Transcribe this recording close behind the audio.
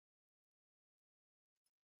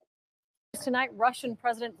tonight, Russian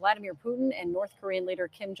President Vladimir Putin and North Korean leader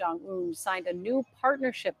Kim Jong-un signed a new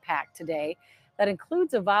partnership pact today that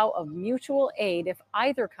includes a vow of mutual aid if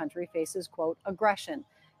either country faces, quote, aggression.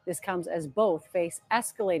 This comes as both face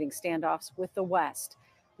escalating standoffs with the West.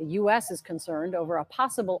 The U.S. is concerned over a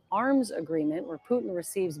possible arms agreement where Putin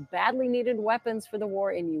receives badly needed weapons for the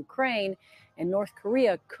war in Ukraine, and North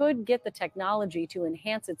Korea could get the technology to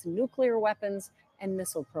enhance its nuclear weapons and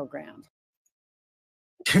missile program.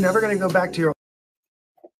 You're never going to go back to your...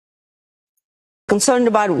 Concerned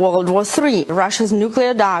about World War III, Russia's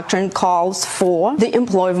nuclear doctrine calls for the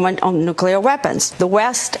employment of nuclear weapons. The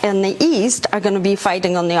West and the East are going to be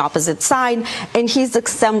fighting on the opposite side, and he's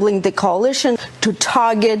assembling the coalition to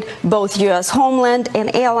target both U.S. homeland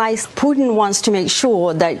and allies. Putin wants to make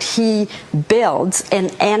sure that he builds an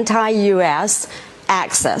anti-U.S.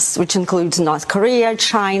 axis, which includes North Korea,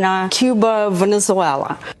 China, Cuba,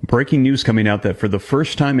 Venezuela. Breaking news coming out that for the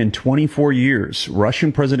first time in 24 years,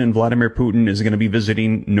 Russian President Vladimir Putin is going to be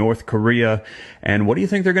visiting North Korea. And what do you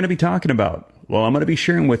think they're going to be talking about? Well, I'm going to be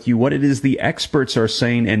sharing with you what it is the experts are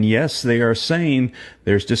saying. And yes, they are saying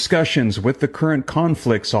there's discussions with the current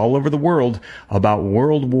conflicts all over the world about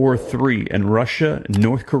World War III and Russia and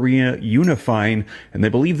North Korea unifying. And they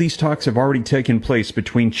believe these talks have already taken place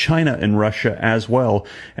between China and Russia as well,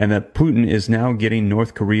 and that Putin is now getting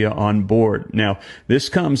North Korea on board. Now, this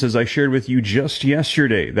comes, as I shared with you just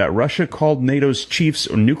yesterday, that Russia called NATO's chiefs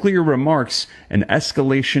nuclear remarks an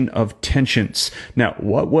escalation of tensions. Now,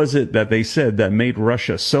 what was it that they said that made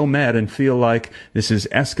Russia so mad and feel like this is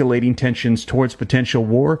escalating tensions towards potential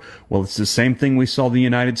war? Well, it's the same thing we saw the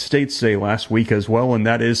United States say last week as well, and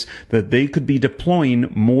that is that they could be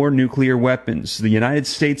deploying more nuclear weapons. The United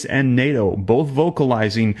States and NATO both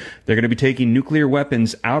vocalizing they're going to be taking nuclear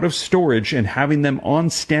weapons out of storage and having them on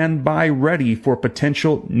standby ready for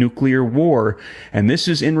potential nuclear war. And this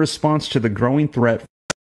is in response to the growing threat.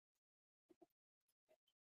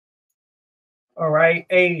 All right.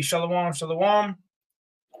 Hey, shalom, shalom.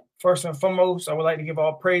 First and foremost, I would like to give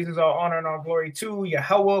all praises, all honor, and all glory to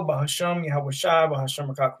Yahweh, Bahasham, Yahweh Shai,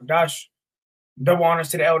 Bahasham Rakakudash. Double honors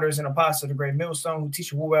to the elders and apostles of the great millstone who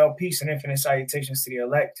teach well, peace, and infinite salutations to the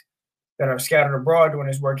elect that are scattered abroad doing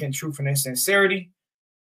his work in truth and in sincerity.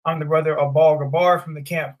 I'm the brother Abal Gabar from the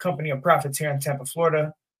camp company of prophets here in Tampa,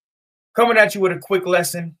 Florida, coming at you with a quick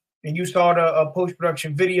lesson. And you saw the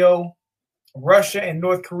post-production video, Russia and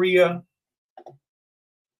North Korea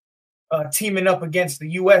teaming up against the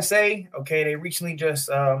U.S.A. Okay, they recently just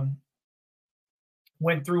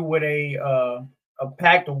went through with a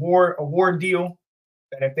pact, a war deal,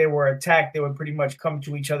 that if they were attacked, they would pretty much come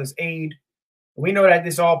to each other's aid. We know that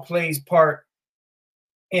this all plays part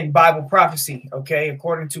in Bible prophecy. Okay,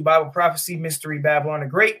 according to Bible prophecy, Mystery Babylon the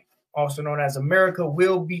Great, also known as America,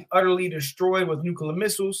 will be utterly destroyed with nuclear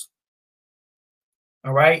missiles.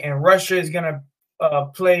 All right, and Russia is going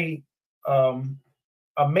to play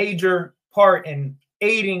a major part in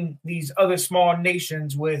aiding these other small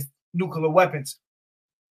nations with nuclear weapons.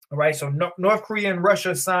 All right, so North Korea and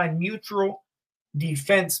Russia signed mutual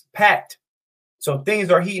defense pact. So things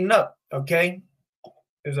are heating up. Okay,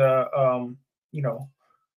 there's a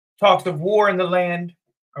talks of war in the land.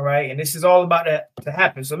 All right, and this is all about to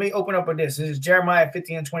happen. So let me open up with this. This is Jeremiah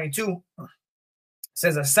 50:22. It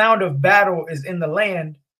says, a sound of battle is in the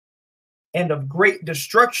land and of great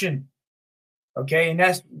destruction. Okay, and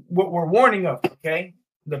that's what we're warning of. Okay,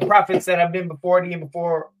 the prophets that have been before thee and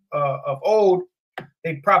before of old,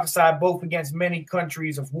 they prophesied both against many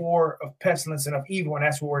countries of war, of pestilence, and of evil, and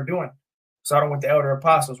that's what we're doing. Starting with the elder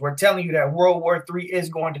apostles, we're telling you that World War III is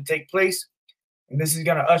going to take place, and this is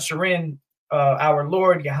going to usher in our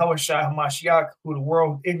Lord Yahweh Shai HaMashiach, who the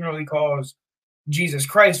world ignorantly calls Jesus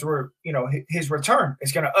Christ, or his return.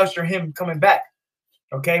 It's going to usher him coming back.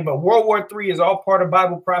 Okay, but World War III is all part of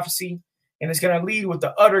Bible prophecy, and it's going to lead with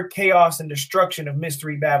the utter chaos and destruction of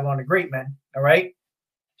Mystery Babylon the Great, man. All right.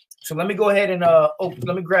 So let me go ahead and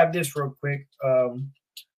let me grab this real quick.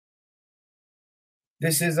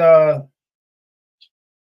 This is the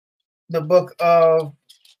book of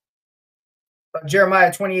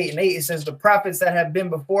Jeremiah 28:8. It says, the prophets that have been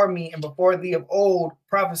before me and before thee of old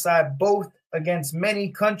prophesied both against many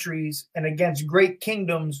countries and against great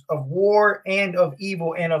kingdoms of war and of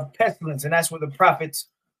evil and of pestilence. And that's what the prophets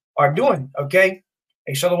are doing. Okay.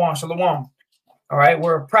 Hey, shalom, shalom. All right.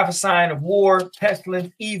 We're prophesying of war,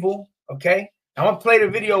 pestilence, evil. Okay. I'm going to play the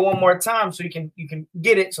video one more time so you can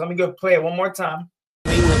get it. So let me go play it one more time.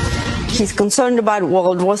 He's concerned about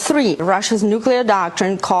World War III. Russia's nuclear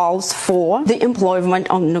doctrine calls for the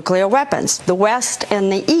employment of nuclear weapons. The West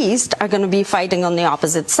and the East are going to be fighting on the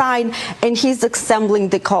opposite side, and he's assembling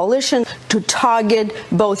the coalition to target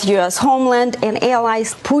both U.S. homeland and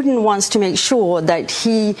allies. Putin wants to make sure that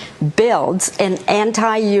he builds an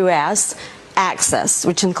anti-U.S. axis,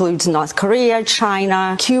 which includes North Korea,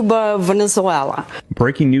 China, Cuba, Venezuela.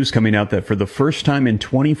 Breaking news coming out that for the first time in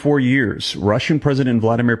 24 years, Russian President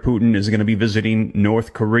Vladimir Putin is going to be visiting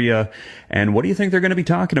North Korea. And what do you think they're going to be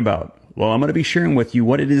talking about? Well, I'm going to be sharing with you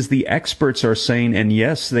what it is the experts are saying. And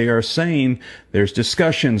yes, they are saying there's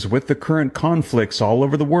discussions with the current conflicts all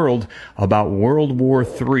over the world about World War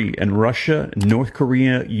III and Russia and North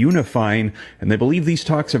Korea unifying. And they believe these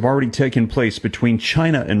talks have already taken place between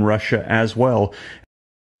China and Russia as well.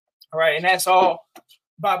 All right. And that's all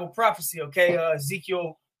Bible prophecy. Okay.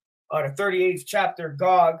 Ezekiel, the 38th chapter,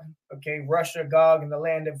 Gog. Okay. Russia, Gog, and the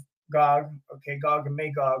land of Gog. Okay. Gog and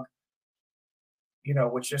Magog. You know,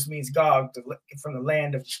 which just means Gog, from the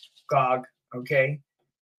land of Gog, okay?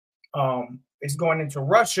 It's going into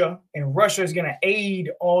Russia, and Russia is going to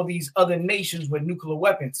aid all these other nations with nuclear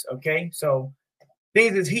weapons, okay? So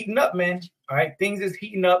things is heating up, man, all right? Things is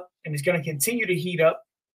heating up, and it's going to continue to heat up,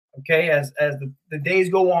 okay, as the days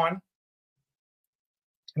go on.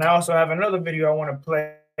 And I also have another video I want to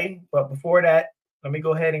play, but before that, let me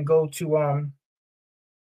go ahead and go to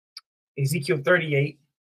Ezekiel 38.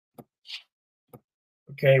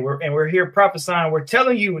 Okay, we're here prophesying. We're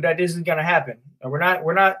telling you that this is going to happen. And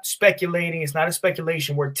we're not speculating. It's not a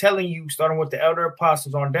speculation. We're telling you, starting with the elder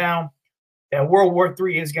apostles on down, that World War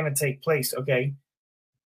III is going to take place. Okay,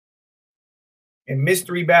 and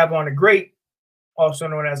Mystery Babylon the Great, also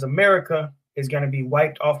known as America, is going to be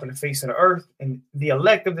wiped off of the face of the earth, and the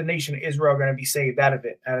elect of the nation of Israel are going to be saved out of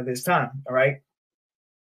this time. All right,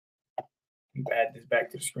 let me add this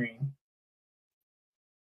back to the screen.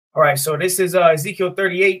 All right, so this is Ezekiel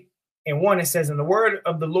 38:1. It says, "And the word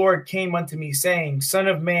of the Lord came unto me, saying, Son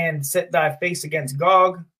of man, set thy face against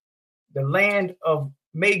Gog, the land of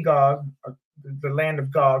Magog," or the land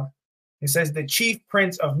of Gog. It says, "the chief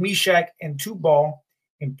prince of Meshach and Tubal,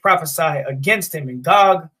 and prophesy against him." And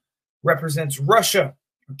Gog represents Russia,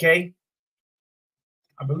 okay?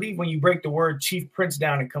 I believe when you break the word chief prince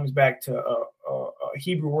down, it comes back to a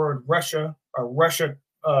Hebrew word, Russia, or Russia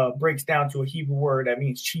breaks down to a Hebrew word that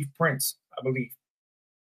means chief prince, I believe.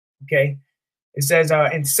 Okay. It says,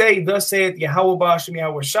 "And say, thus saith Yahweh Ba'ashem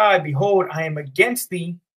Yahweh Shai, behold, I am against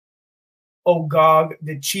thee, O Gog,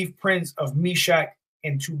 the chief prince of Meshach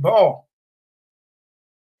and Tubal.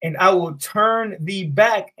 And I will turn thee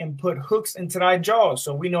back and put hooks into thy jaws."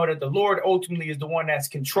 So we know that the Lord ultimately is the one that's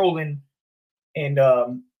controlling and,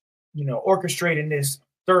 orchestrating this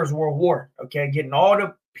Third World War. Okay. Getting all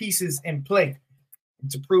the pieces in play. And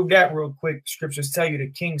to prove that real quick, scriptures tell you the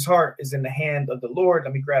king's heart is in the hand of the Lord.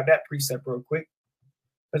 Let me grab that precept real quick,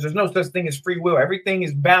 because there's no such thing as free will. Everything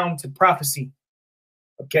is bound to prophecy.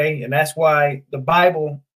 Okay. And that's why the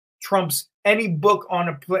Bible trumps any book on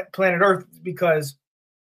the planet Earth, because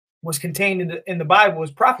what's contained in the Bible is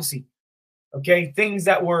prophecy. Okay. Things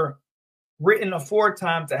that were written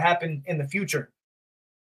aforetime to happen in the future.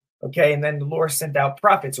 Okay, and then the Lord sent out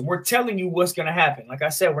prophets, and we're telling you what's going to happen. Like I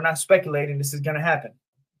said, we're not speculating. This is going to happen.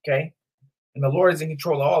 Okay, and the Lord is in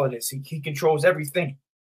control of all of this. He controls everything.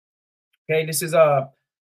 Okay, this is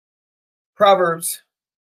Proverbs.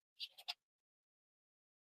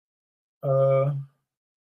 Let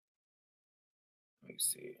me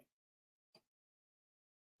see.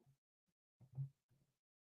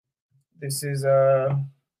 This is where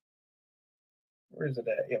is it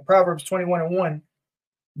at? Yeah, Proverbs 21:1.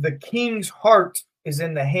 "The king's heart is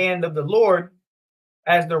in the hand of the Lord,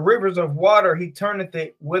 as the rivers of water, he turneth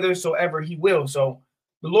it whithersoever he will." So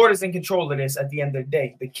the Lord is in control of this at the end of the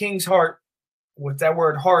day. The king's heart, with that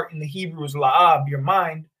word heart in the Hebrew is la'ab, your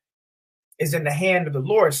mind, is in the hand of the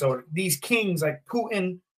Lord. So these kings like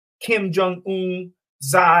Putin, Kim Jong-un,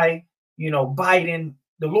 Xi, Biden,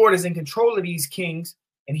 the Lord is in control of these kings.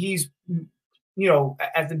 And he's,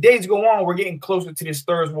 as the days go on, we're getting closer to this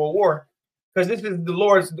Third World War. Because this is the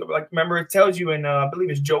Lord's, like, remember, it tells you in, I believe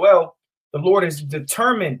it's Joel, the Lord is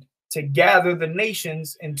determined to gather the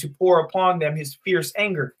nations and to pour upon them his fierce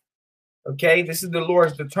anger. Okay, this is the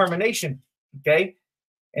Lord's determination. Okay,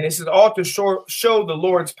 and this is all to show the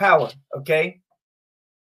Lord's power. Okay.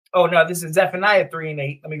 Oh, no, this is Zephaniah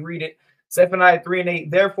 3:8. Let me read it. Zephaniah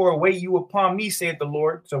 3:8. "Therefore, wait you upon me, saith the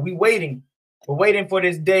Lord." So we're waiting for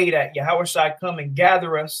this day that Yahweh shall come and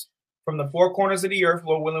gather us from the four corners of the earth,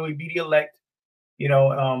 Lord willing, we be the elect.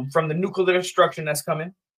 From the nuclear destruction that's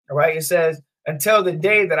coming. All right. It says, "Until the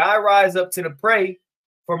day that I rise up to the prey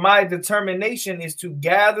For my determination is to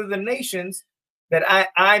gather the nations, that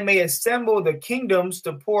I may assemble the kingdoms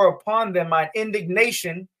to pour upon them my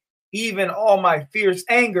indignation, even all my fierce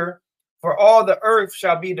anger, for all the earth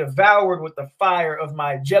shall be devoured with the fire of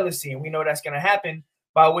my jealousy. And we know that's going to happen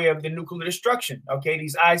by way of the nuclear destruction. Okay,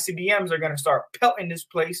 these ICBMs are going to start pelting this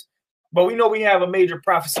place. But we know we have a major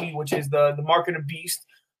prophecy, which is the mark of the beast.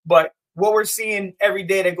 But what we're seeing every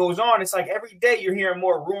day that goes on, it's like every day you're hearing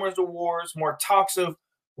more rumors of wars, more talks of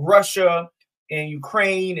Russia and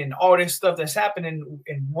Ukraine and all this stuff that's happening,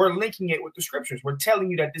 and we're linking it with the scriptures. We're telling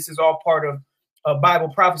you that this is all part of a Bible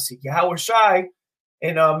prophecy. U.S.A.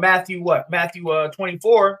 in Matthew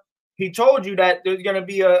 24, he told you that there's going to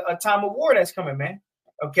be a time of war that's coming, man.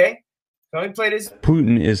 Okay. So let me play this.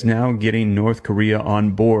 Putin is now getting North Korea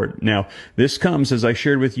on board. Now, this comes, as I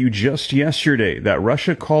shared with you just yesterday, that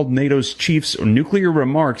Russia called NATO's chiefs nuclear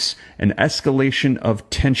remarks an escalation of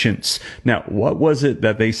tensions. Now, what was it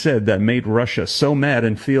that they said that made Russia so mad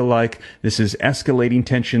and feel like this is escalating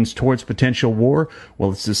tensions towards potential war?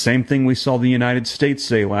 Well, it's the same thing we saw the United States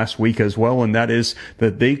say last week as well, and that is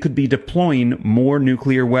that they could be deploying more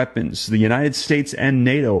nuclear weapons. The United States and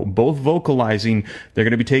NATO both vocalizing they're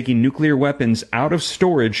going to be taking nuclear weapons out of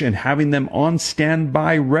storage and having them on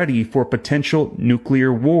standby ready for potential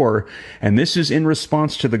nuclear war. And this is in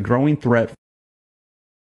response to the growing threat.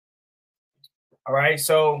 All right,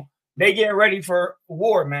 so they getting ready for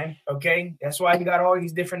war, man. Okay, that's why you got all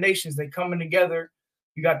these different nations. They coming together.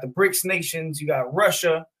 You got the BRICS nations. You got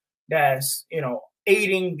Russia that's,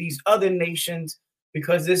 aiding these other nations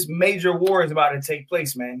because this major war is about to take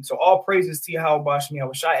place, man. So all praises to Yahweh Shai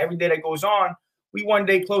Yahushua. Every day that goes on, we one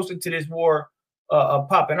day closer to this war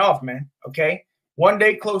popping off, man. Okay, one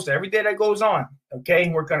day closer. Every day that goes on, okay,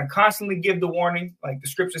 and we're going to constantly give the warning, like the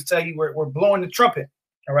scriptures tell you. We're blowing the trumpet.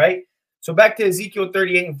 All right. So back to Ezekiel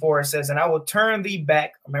 38:4, it says, "And I will turn thee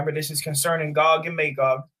back." Remember, this is concerning Gog and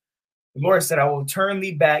Magog. The Lord said, "I will turn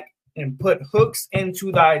thee back and put hooks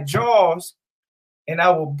into thy jaws, and I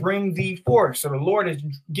will bring thee forth." So the Lord is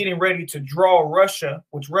getting ready to draw Russia,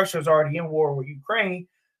 which Russia is already in war with Ukraine,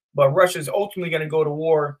 but Russia is ultimately going to go to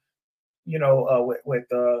war, with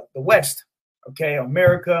the West, okay,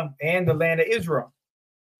 America and the land of Israel.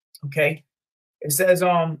 Okay, it says,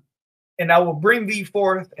 "And I will bring thee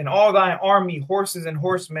forth, and all thy army, horses and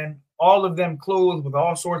horsemen, all of them clothed with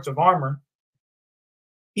all sorts of armor,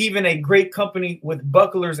 even a great company with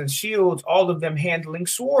bucklers and shields, all of them handling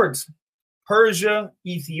swords. Persia,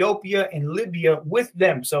 Ethiopia, and Libya with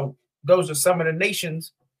them." So those are some of the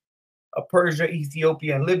nations of Persia,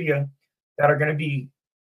 Ethiopia, and Libya that are going to be,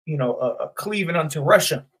 cleaving unto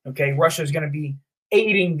Russia. Okay, Russia is going to be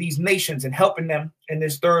aiding these nations and helping them in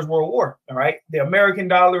this Third World War. All right, the American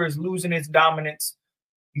dollar is losing its dominance.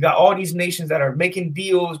 You got all these nations that are making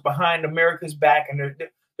deals behind America's back, and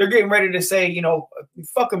they're getting ready to say,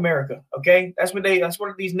 fuck America. Okay, that's what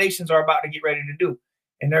these nations are about to get ready to do,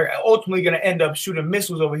 and they're ultimately going to end up shooting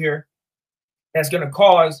missiles over here. That's going to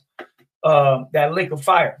cause that lake of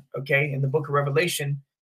fire. Okay, in the book of Revelation,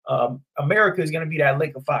 America is going to be that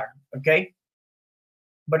lake of fire. Okay,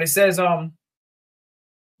 but it says,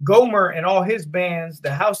 Gomer and all his bands,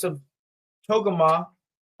 the house of Togarmah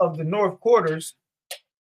of the north quarters,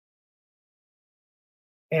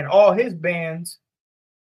 and all his bands,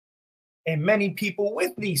 and many people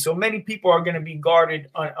with thee. So many people are going to be guarded,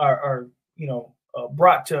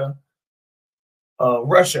 brought to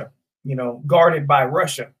Russia, guarded by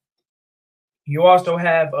Russia. You also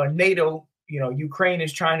have NATO. Ukraine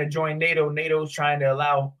is trying to join NATO. NATO's trying to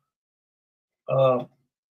allow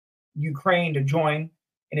Ukraine to join.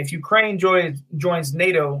 And if Ukraine joins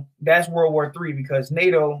NATO, that's World War III, because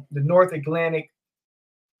NATO, the North Atlantic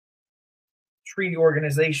Treaty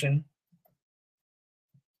Organization,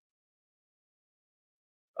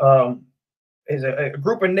 is a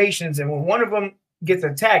group of nations, and when one of them gets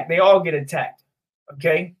attacked, they all get attacked.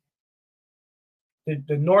 Okay,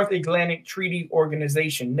 the North Atlantic Treaty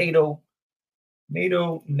Organization, NATO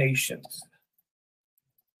nations.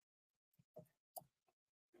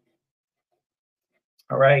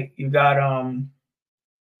 All right, you got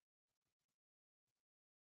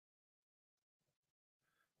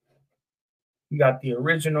the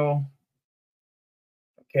original.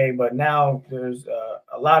 Okay, but now there's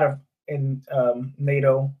a lot of in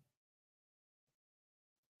NATO,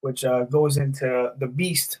 which goes into the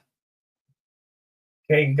beast.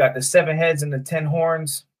 Okay, you got the 7 heads and the 10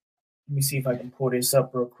 horns. Let me see if I can pull this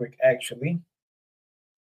up real quick, actually,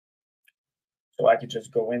 so I could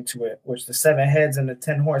just go into it. Which the 7 heads and the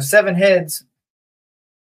 10 horns. 7 heads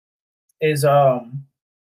is Let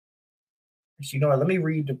me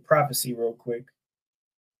read the prophecy real quick.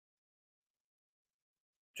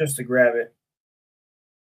 just to grab it.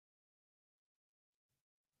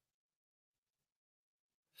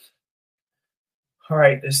 All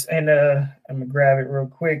right, this and I'm gonna grab it real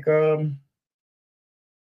quick. In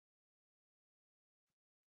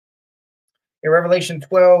Revelation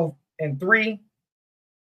 12:3,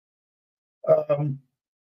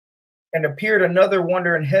 and appeared another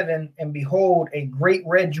wonder in heaven, and behold, a great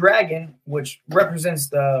red dragon, which represents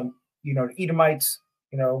the the Edomites.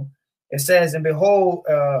 It says, and behold,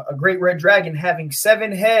 a great red dragon having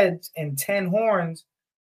 7 heads and 10 horns,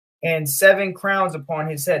 and 7 crowns upon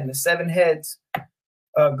his head. And the 7 heads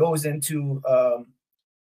goes into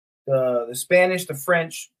the Spanish, the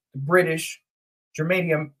French, the British,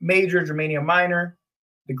 Germania Major, Germania Minor,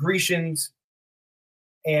 the Grecians,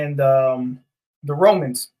 and the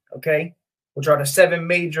Romans, okay, which are the 7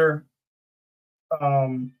 major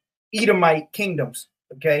Edomite kingdoms,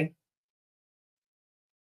 okay.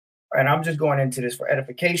 And I'm just going into this for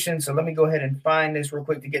edification. So let me go ahead and find this real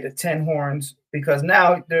quick to get the 10 horns, because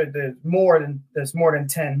now there's more than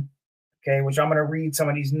 10, okay, which I'm going to read some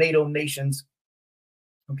of these NATO nations,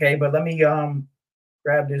 okay. But let me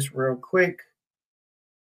grab this real quick.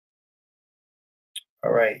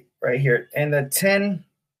 All right, right here. And the 10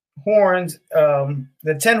 horns,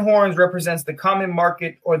 represents the common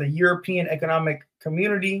market, or the European Economic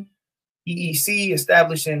Community, EEC,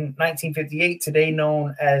 established in 1958, today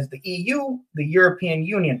known as the EU, the European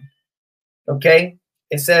Union. Okay,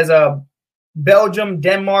 it says Belgium,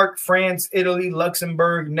 Denmark, France, Italy,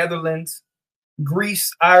 Luxembourg, Netherlands,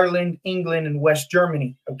 Greece, Ireland, England, and West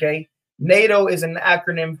Germany. Okay, NATO is an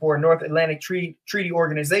acronym for North Atlantic Treaty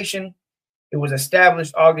Organization. It was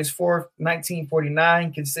established August 4th,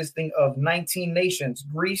 1949, consisting of 19 nations: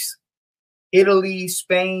 Greece, Italy,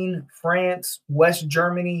 Spain, France, West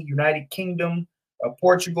Germany, United Kingdom,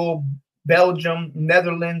 Portugal, Belgium,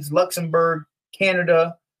 Netherlands, Luxembourg,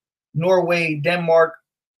 Canada, Norway, Denmark,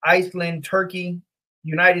 Iceland, Turkey,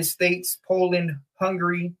 United States, Poland,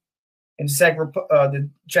 Hungary, and the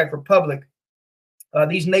Czech Republic.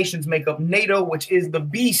 These nations make up NATO, which is the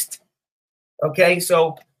beast. Okay,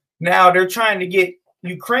 so now they're trying to get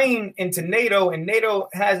Ukraine into NATO, and NATO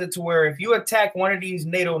has it to where if you attack one of these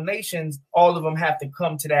NATO nations, all of them have to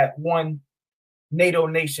come to that one NATO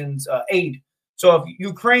nation's aid. So if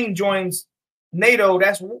Ukraine joins NATO,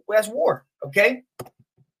 that's war. Okay.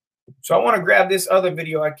 So I want to grab this other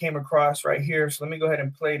video I came across right here. So let me go ahead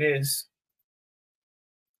and play this.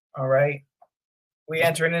 All right. We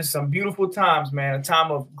entering in some beautiful times, man. A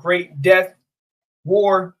time of great death,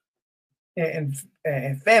 war, and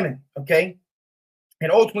famine. Okay.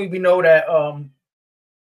 And ultimately, we know that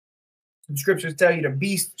the scriptures tell you the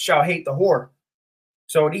beast shall hate the whore.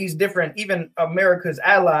 So these different, even America's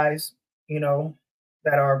allies, that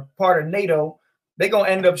are part of NATO, they're going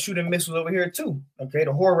to end up shooting missiles over here too. Okay,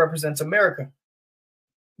 the whore represents America.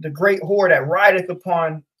 The great whore that rideth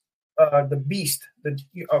upon the beast.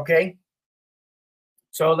 Okay.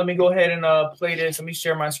 So let me go ahead and play this. Let me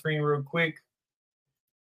share my screen real quick.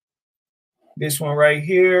 This one right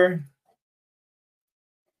here.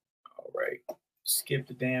 Right. Skip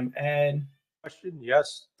the damn ad. Question?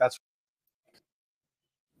 Yes, that's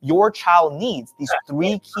your child needs these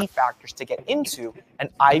 3 key factors to get into an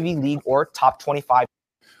Ivy League or top 25.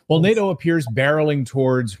 Well, NATO appears barreling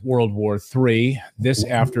towards World War III. This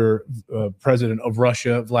after President of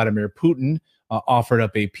Russia, Vladimir Putin, offered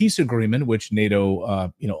up a peace agreement, which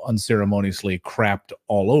NATO, unceremoniously crapped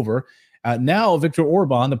all over. Now, Viktor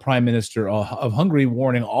Orban, the Prime Minister of Hungary,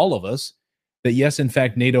 warning all of us that yes, in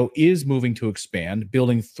fact, NATO is moving to expand,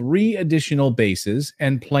 building 3 additional bases,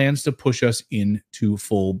 and plans to push us into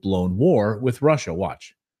full-blown war with Russia.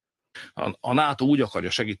 Watch. A NATO úgy akarja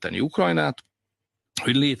segíteni Ukrajnát,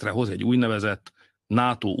 hogy létrehoz egy úgynevezett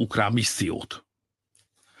NATO-ukrán missziót.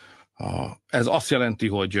 Ez azt jelenti,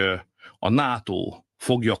 hogy a NATO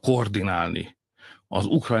fogja koordinálni az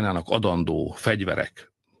Ukrajnának adandó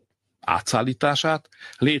fegyverek átszállítását,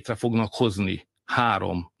 létre fognak hozni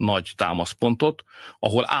 3 nagy támaszpontot,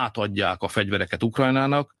 ahol átadják a fegyvereket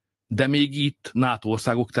Ukrajnának, de még itt NATO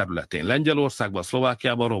országok területén, Lengyelországban,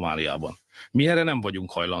 Szlovákiában, Romániában. Mi erre nem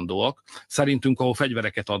vagyunk hajlandóak. Szerintünk, ahol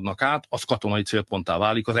fegyvereket adnak át, az katonai célponttá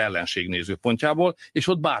válik az ellenség nézőpontjából, és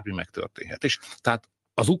ott bármi megtörténhet. És tehát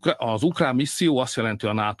az ukrán misszió azt jelenti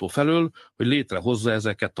a NATO felől, hogy létrehozza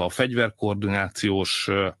ezeket a fegyverkoordinációs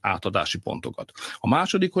átadási pontokat. A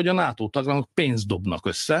második, hogy a NATO tagállamok pénzt dobnak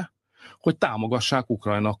össze, hogy támogassák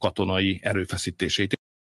Ukrajna katonai erőfeszítését.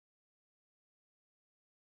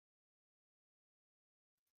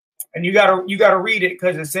 And you gotta read it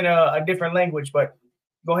because it's in a different language, but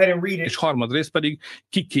go ahead and read it. És harmadrészt pedig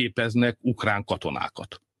kiképeznek ukrán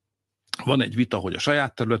katonákat. Van egy vita, hogy a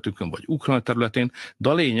saját területükön, vagy Ukrajna területén, de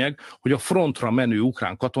a lényeg, hogy a frontra menő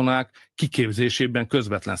ukrán katonák kiképzésében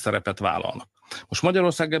közvetlen szerepet vállalnak. Most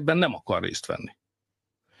Magyarország ebben nem akar részt venni.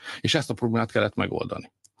 És ezt a problémát kellett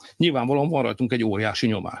megoldani. Nyilvánvalóan van rajtunk egy óriási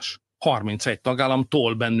nyomás. 31 tagállam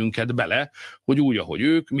tol bennünket bele, hogy úgy, ahogy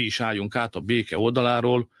ők, mi is álljunk át a béke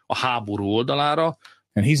oldaláról a háború oldalára.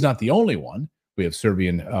 And he's not the only one. We have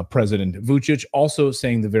Serbian President Vucic also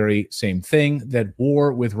saying the very same thing, that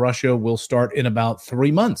war with Russia will start in about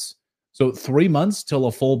 3 months. So 3 months till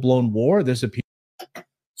a full-blown war. This appears.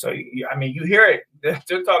 So, I mean, you hear it.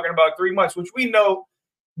 They're talking about 3 months, which we know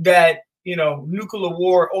that, you know, nuclear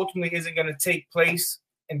war ultimately isn't going to take place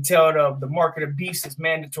until the market of beast is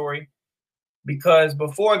mandatory, because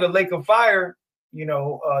before the lake of fire, you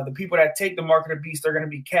know, the people that take the market of beast are going to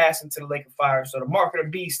be cast into the lake of fire. So the market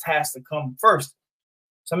of beast has to come first.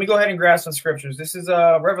 So let me go ahead and grab some scriptures. This is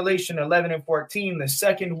Revelation 11 and 14. The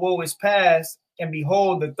second woe is past, and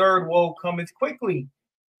behold, the third woe cometh quickly.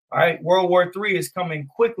 All right, World War III is coming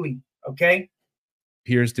quickly, okay?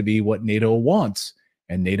 Appears to be what NATO wants,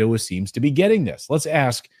 and NATO seems to be getting this. Let's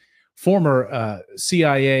ask former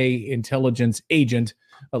CIA intelligence agent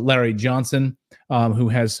Larry Johnson, who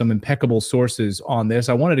has some impeccable sources on this.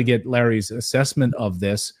 I wanted to get Larry's assessment of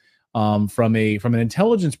this from an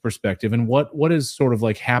intelligence perspective, and what is sort of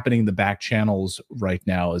like happening in the back channels right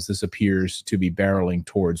now as this appears to be barreling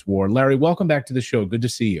towards war. Larry, welcome back to the show. Good to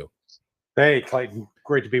see you. Hey, Clayton.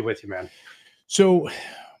 Great to be with you, man. So,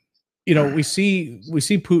 you know, we see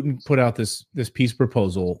Putin put out this peace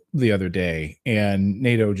proposal the other day, and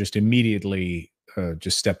NATO just immediately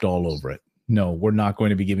just stepped all over it. No, we're not going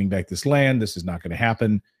to be giving back this land. This is not going to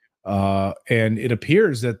happen. And it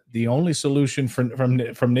appears that the only solution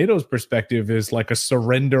from NATO's perspective is like a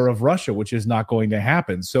surrender of Russia, which is not going to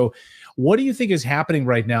happen. So what do you think is happening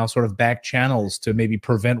right now, sort of back channels, to maybe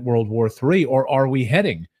prevent World War III, or are we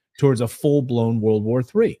heading towards a full-blown World War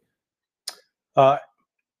III?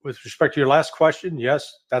 With respect to your last question,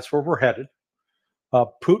 yes, that's where we're headed.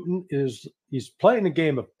 Putin he's playing a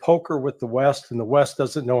game of poker with the West, and the West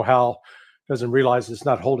doesn't realize it's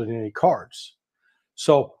not holding any cards.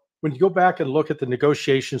 So when you go back and look at the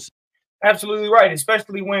negotiations. Absolutely right,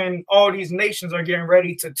 especially when all these nations are getting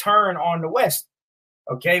ready to turn on the West,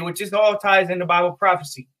 okay, which is all ties into Bible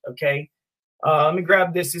prophecy, okay? Let me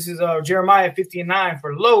grab this. This is Jeremiah 50:9.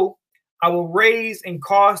 For lo, I will raise and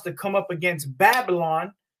cause to come up against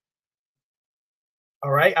Babylon.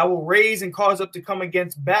 All right, I will raise and cause up to come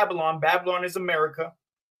against Babylon. Babylon is America.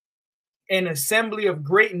 An assembly of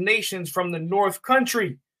great nations from the north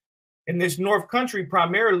country. And this north country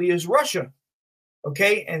primarily is Russia.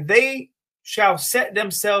 Okay, and they shall set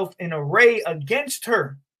themselves in array against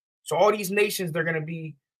her. So all these nations, they're going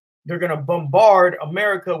to bombard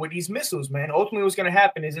America with these missiles, man. Ultimately, what's going to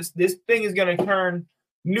happen is this thing is going to turn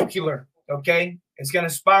nuclear. Okay, it's going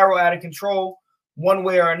to spiral out of control one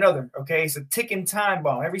way or another. Okay, it's a ticking time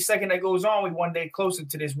bomb. Every second that goes on, we one day closer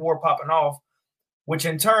to this war popping off, which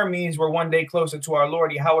in turn means we're one day closer to our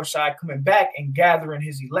Lord U.S.A. coming back and gathering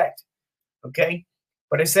his elect. Okay,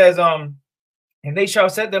 but it says, and they shall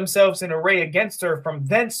set themselves in array against her. From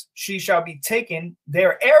thence she shall be taken.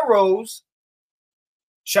 Their arrows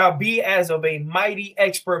shall be as of a mighty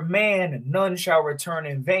expert man, and none shall return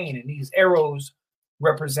in vain. And these arrows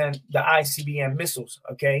represent the ICBM missiles,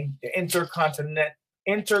 okay? The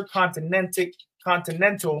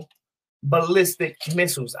intercontinental ballistic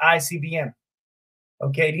missiles, ICBM.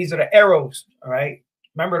 Okay, these are the arrows, all right?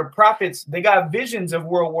 Remember, the prophets, they got visions of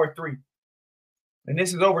World War III. And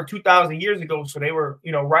this is over 2,000 years ago, so they were,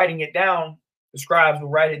 you know, writing it down. The scribes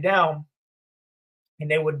would write it down, and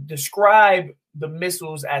they would describe the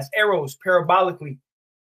missiles as arrows parabolically.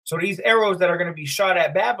 So these arrows that are going to be shot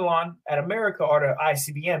at Babylon, at America, are the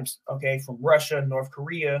ICBMs, okay, from Russia, North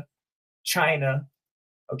Korea, China,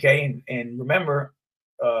 okay? And remember,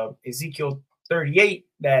 Ezekiel 38,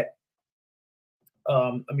 that,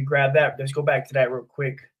 let me grab that. Let's go back to that real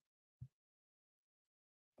quick.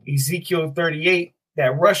 Ezekiel 38,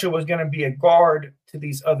 that Russia was going to be a guard to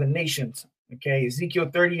these other nations, okay? Ezekiel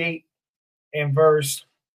 38 and verse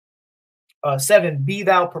 7, be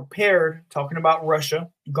thou prepared, talking about Russia,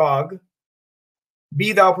 Gog.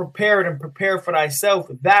 Be thou prepared and prepare for thyself,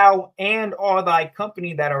 thou and all thy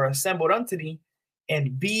company that are assembled unto thee,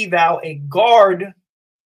 and be thou a guard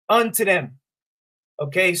unto them.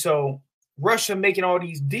 Okay, so Russia making all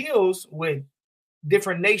these deals with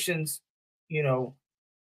different nations, you know,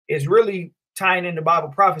 is really tying into Bible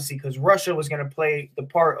prophecy, because Russia was going to play the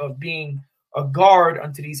part of being a guard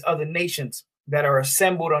unto these other nations that are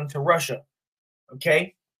assembled unto Russia.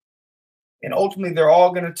 Okay, and ultimately they're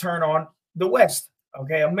all going to turn on the West.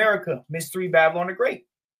 Okay, America, Mystery Babylon the Great.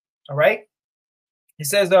 All right. It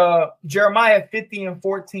says, Jeremiah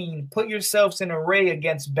 50:14, put yourselves in array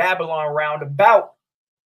against Babylon round about.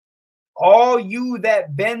 All you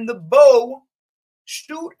that bend the bow,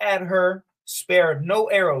 shoot at her, spare no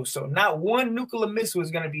arrows. So not one nuclear missile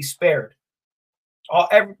is going to be spared.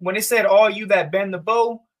 When it said all you that bend the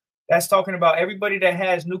bow, that's talking about everybody that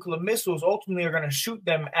has nuclear missiles ultimately are going to shoot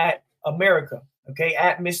them at America, okay,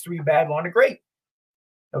 at Mystery Babylon the Great,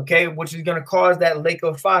 okay, which is going to cause that lake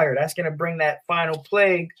of fire. That's going to bring that final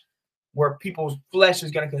plague where people's flesh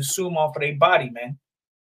is going to consume off of their body, man,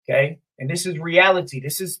 okay? And this is reality.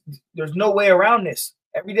 There's no way around this.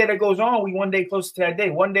 Every day that goes on, we one day closer to that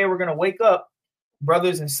day. One day we're going to wake up,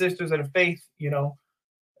 brothers and sisters of the faith, the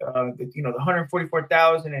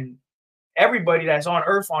 144,000 and everybody that's on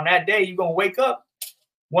earth on that day, you're going to wake up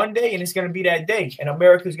one day and it's going to be that day. And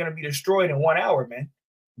America is going to be destroyed in 1 hour, man.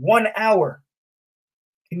 1 hour.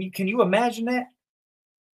 Can you imagine that?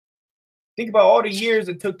 Think about all the years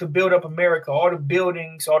it took to build up America, all the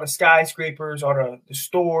buildings, all the skyscrapers, all the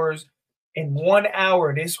stores. In 1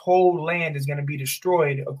 hour, this whole land is going to be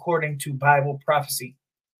destroyed according to Bible prophecy.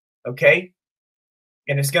 Okay?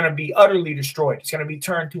 And it's going to be utterly destroyed. It's going to be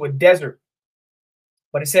turned to a desert.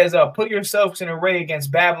 But it says, put yourselves in array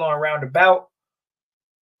against Babylon round about.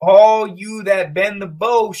 All you that bend the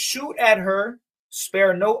bow, shoot at her,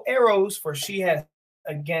 spare no arrows, for she has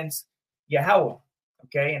against Yahweh.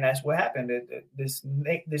 Okay, and that's what happened. This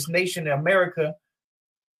nation, America,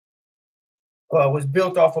 was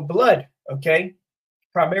built off of blood. Okay,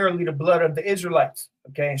 primarily the blood of the Israelites.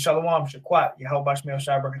 Okay, and Shalom, Shakwat, Yahweh Shmeel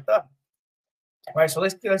Shai Barakatah. All right, so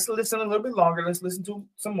let's listen a little bit longer. Let's listen to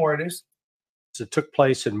some more of this. It took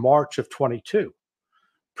place in March of 22.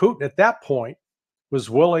 Putin at that point was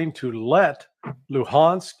willing to let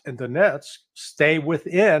Luhansk and Donetsk stay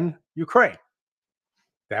within Ukraine.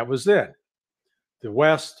 That was then. The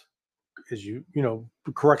West, as you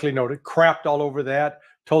correctly noted, crapped all over that,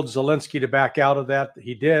 told Zelensky to back out of that.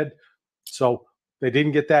 He did. So they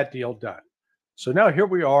didn't get that deal done. So now here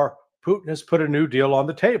we are. Putin has put a new deal on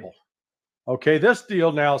the table. Okay, this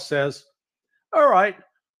deal now says, all right,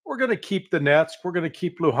 we're going to keep Donetsk, we're going to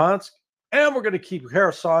keep Luhansk, and we're going to keep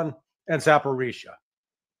Kherson and Zaporizhia.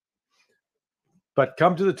 But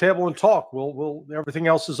come to the table and talk. Everything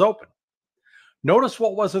else is open. Notice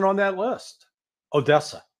what wasn't on that list.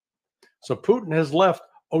 Odessa. So Putin has left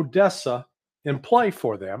Odessa in play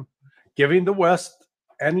for them, giving the West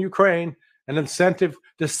and Ukraine an incentive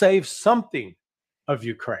to save something of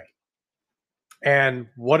Ukraine. And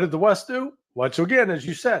what did the West do? Once again, as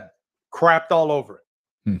you said, crapped all over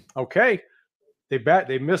it. Okay,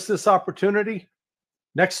 they missed this opportunity.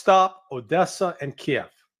 Next stop, Odessa and Kiev.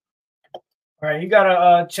 All right, you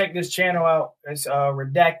gotta check this channel out. It's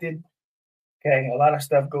redacted. Okay, a lot of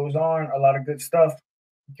stuff goes on, a lot of good stuff.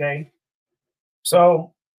 Okay,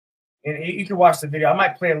 so and you can watch the video. I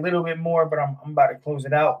might play a little bit more, but I'm about to close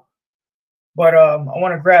it out. But I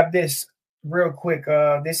want to grab this real quick.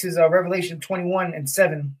 This is Revelation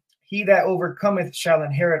 21:7. He that overcometh shall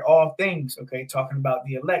inherit all things. Okay, talking about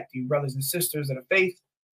the elect, you brothers and sisters of the faith.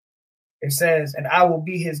 It says, and I will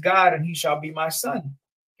be his God, and he shall be my son.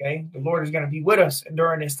 Okay, the Lord is going to be with us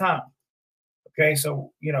during this time. Okay,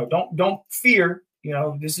 so don't fear.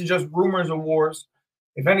 This is just rumors of wars.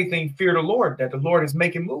 If anything, fear the Lord, that the Lord is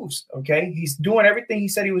making moves. Okay, he's doing everything he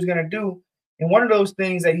said he was going to do. And one of those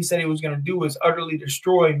things that he said he was going to do is utterly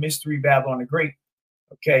destroy Mystery Babylon the Great.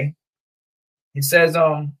 Okay, it says,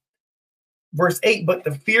 verse 8, but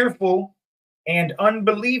the fearful and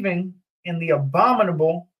unbelieving and the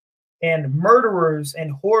abominable and murderers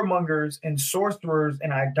and whoremongers and sorcerers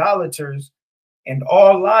and idolaters and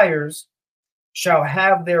all liars shall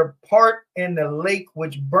have their part in the lake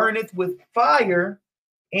which burneth with fire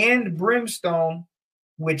and brimstone,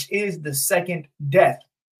 which is the second death.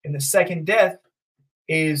 And the second death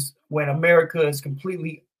is when America is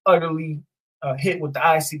completely, utterly hit with the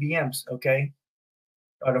ICBMs, okay?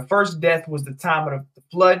 The first death was the time of the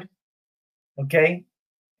flood, okay?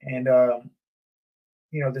 And,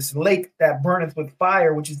 this lake that burneth with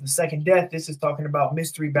fire, which is the second death, this is talking about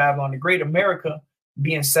Mystery Babylon the Great, America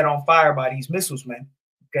being set on fire by these missiles, man,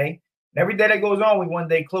 okay? And every day that goes on, we one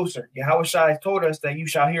day closer. Yahweh Shai told us that you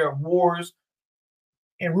shall hear of wars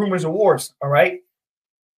and rumors of wars, all right?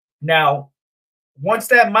 Now, once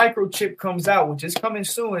that microchip comes out, which is coming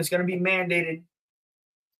soon, it's going to be mandated.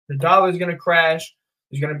 The dollar is going to crash.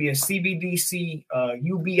 There's going to be a CBDC,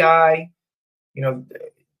 UBI.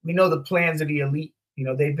 We know the plans of the elite.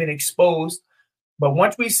 They've been exposed. But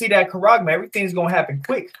once we see that charagma, everything's going to happen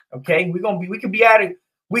quick. Okay, we could be out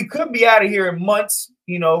of here in months.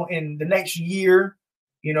 In the next year,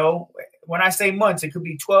 You know, when I say months, it could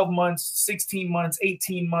be 12 months, 16 months,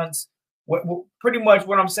 18 months. Pretty much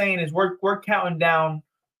what I'm saying is we're counting down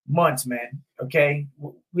months, man. Okay.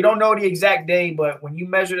 We don't know the exact day, but when you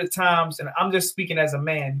measure the times, and I'm just speaking as a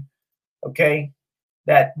man, okay,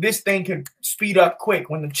 that this thing could speed up quick.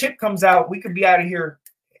 When the chip comes out, we could be out of here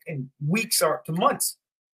in weeks or to months.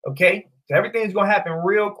 Okay. So everything's going to happen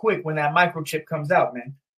real quick when that microchip comes out,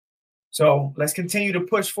 man. So let's continue to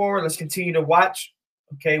push forward. Let's continue to watch.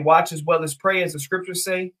 Okay. Watch as well as pray, as the scriptures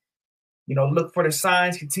say. You know, look for the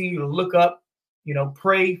signs, continue to look up, you know,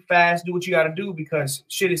 pray, fast, do what you got to do because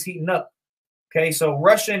shit is heating up. Okay. So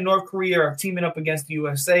Russia and North Korea are teaming up against the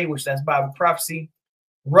USA, which that's Bible prophecy.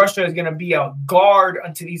 Russia is going to be a guard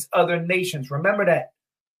unto these other nations. Remember that.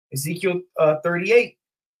 Ezekiel 38.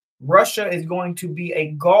 Russia is going to be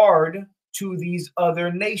a guard to these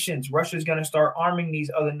other nations. Russia is going to start arming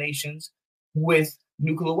these other nations with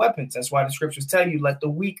nuclear weapons. That's why the scriptures tell you, let the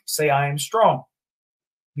weak say, I am strong.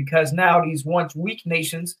 Because now these once weak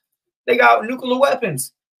nations, they got nuclear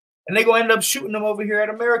weapons. And they're going to end up shooting them over here at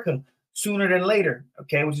America sooner than later.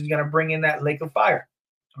 Okay, which is going to bring in that lake of fire.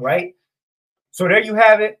 All right. So there you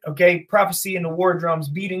have it. Okay, prophecy and the war drums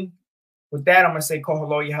beating. With that, I'm going to say,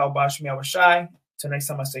 Kohalo Yahweh Bashmi Awashai. Till next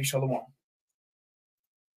time, I say Shalom.